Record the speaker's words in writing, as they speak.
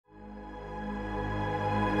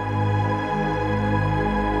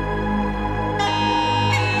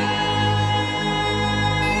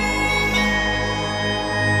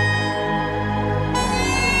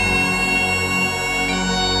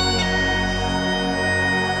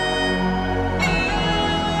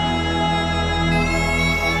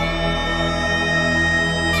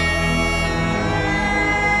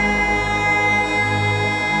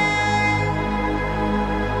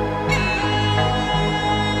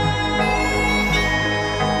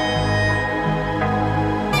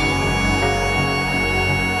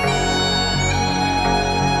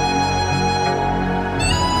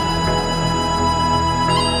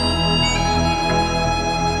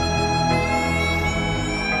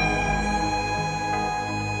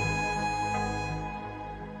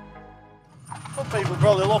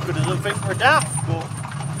probably look at us and think we're daft, but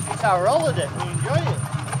it's our holiday, we enjoy it.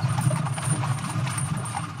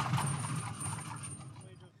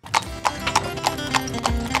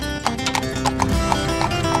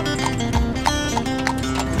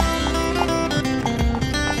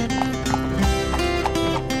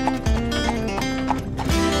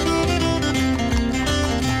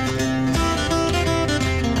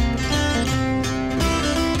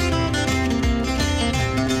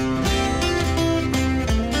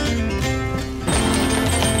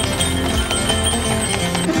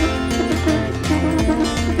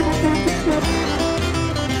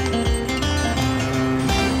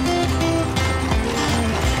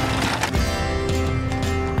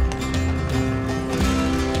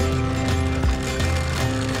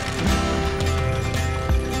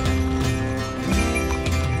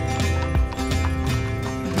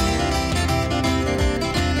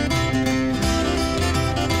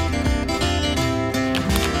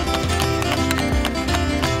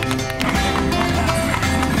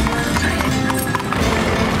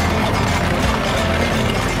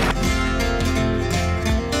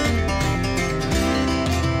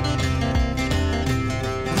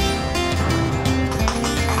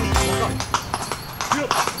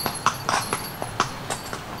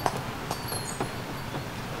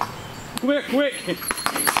 Quick!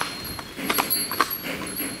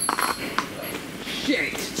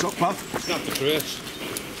 Shit! What's up, pal? Snapped the trace.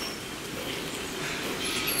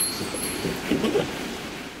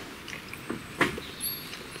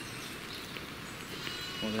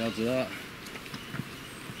 What the hell's that?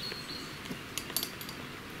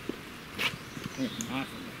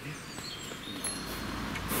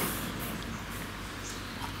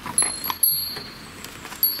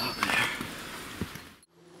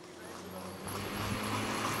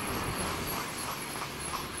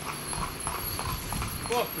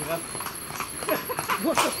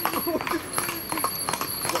 What the fuck?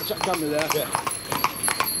 Watch that camera there. Yeah.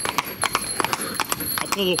 I'll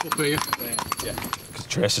pull up here. Yeah. Because the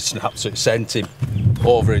trace had snapped, so it sent him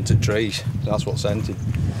over into trees. That's what sent him.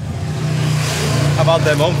 I've had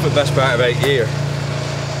them on for the best part of 8 years.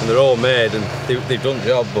 And they're all made and they've done the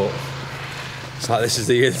job, but it's like this is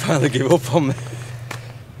the year they finally give up on me.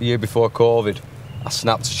 The year before COVID, I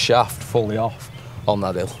snapped a shaft fully off on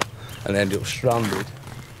that hill and ended up stranded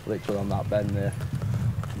literally on that bend there.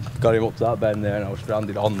 Got him up to that bend there and I was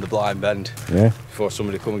stranded on the blind bend. Yeah. Before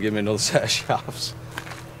somebody come and give me another set of shafts.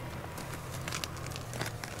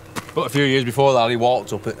 But a few years before that he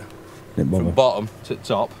walked up it. From bottom to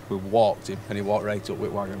top, we walked him and he walked right up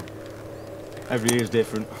with wagon. Every year's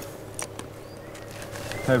different.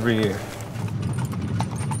 Every year.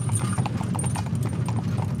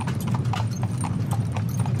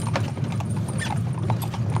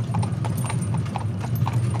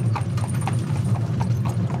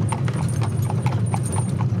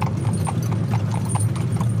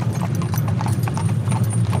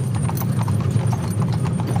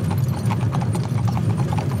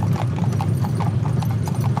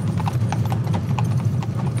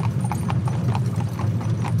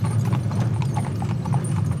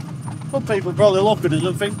 Some people probably look at us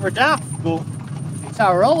and think we're daft, but it's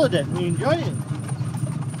our holiday, we enjoy it.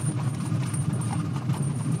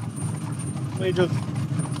 We just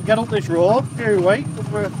get up this road every week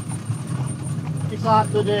and it's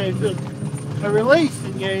like the day, just a release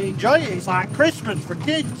and you enjoy it. It's like Christmas for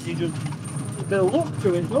kids, you build up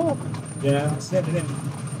to it, don't you? Yeah, that's it, isn't it?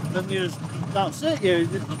 And that's it, you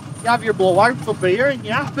have your blowout for beer and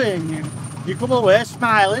you're happy and you come away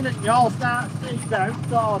smiling and you all start to sit down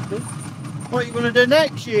talking. What are you going to do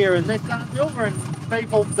next year and this, that and the other, and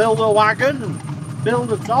people build a wagon and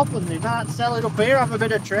build a top and they might sell it up here, have a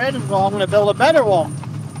bit of trade and go, I'm going to build a better one.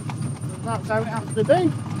 And that's how it has to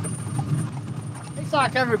be. It's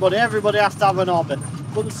like everybody has to have an hobby.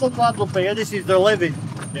 But the some lads up here, this is their living.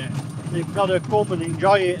 Yeah. They've got to come and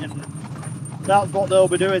enjoy it and that's what they'll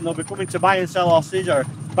be doing. They'll be coming to buy and sell horses or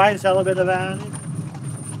buy and sell a bit of harness,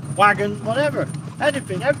 wagon, whatever.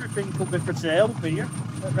 Anything, everything could be for sale up here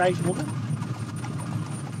at raise money.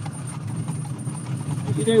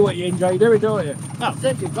 You do what you enjoy doing, don't you? That's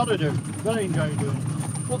it, you've got to do. You've got to enjoy doing it.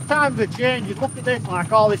 But times are changing. Look at this,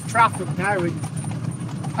 like all this traffic now.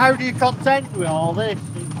 How do you content with all this?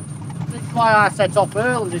 This is why I set off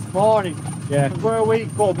early this morning. Yeah. Where we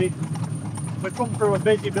come, we come through a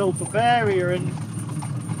busy built-up area and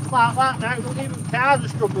it's like that now. Not even cars are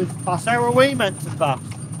struggling to pass. How are we meant to pass?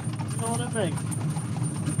 You know what I mean?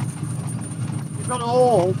 You've got to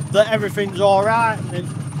hope that everything's alright and then,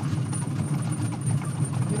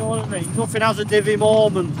 you know what I mean? Nothing has a divvy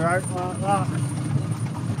moment or out like that.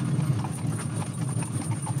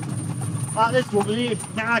 Like this woman here,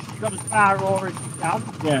 now she's got as far over as she can.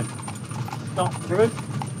 Yeah. Not through.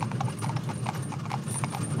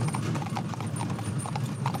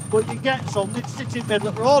 But you get some, they'd sit in the middle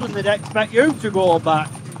of the road and they'd expect you to go back.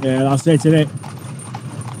 Yeah, that's it, innit?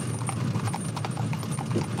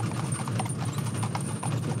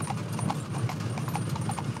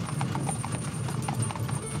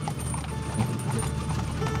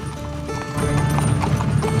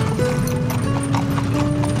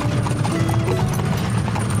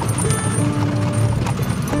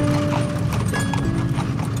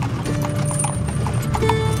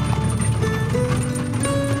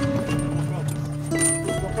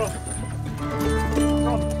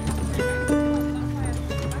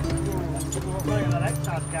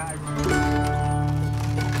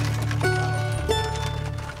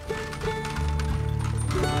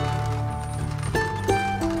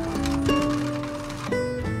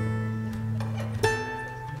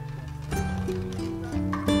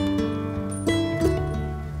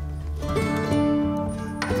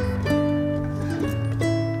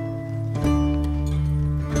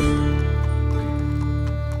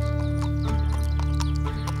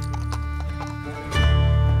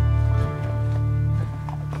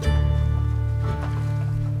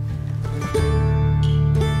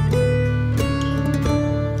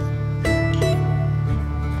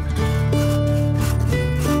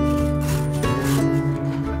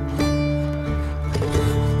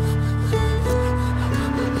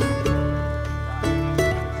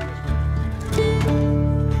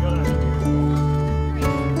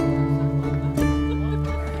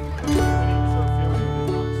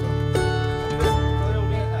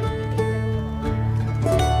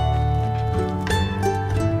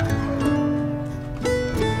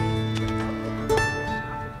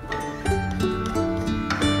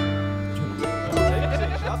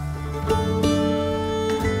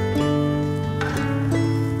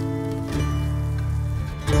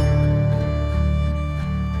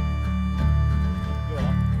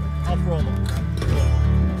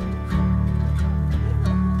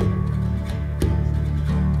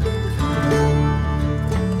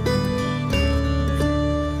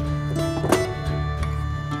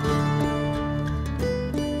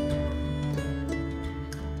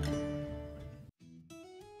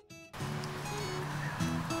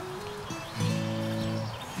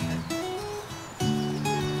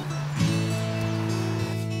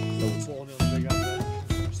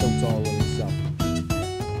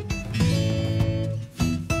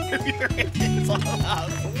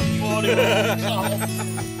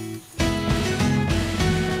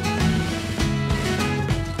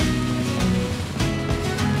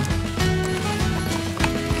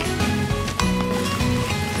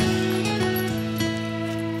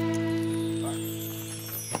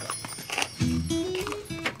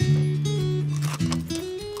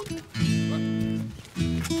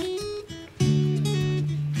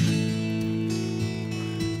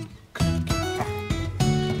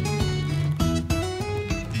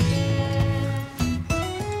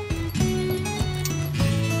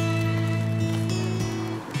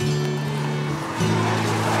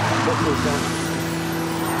 What goes down?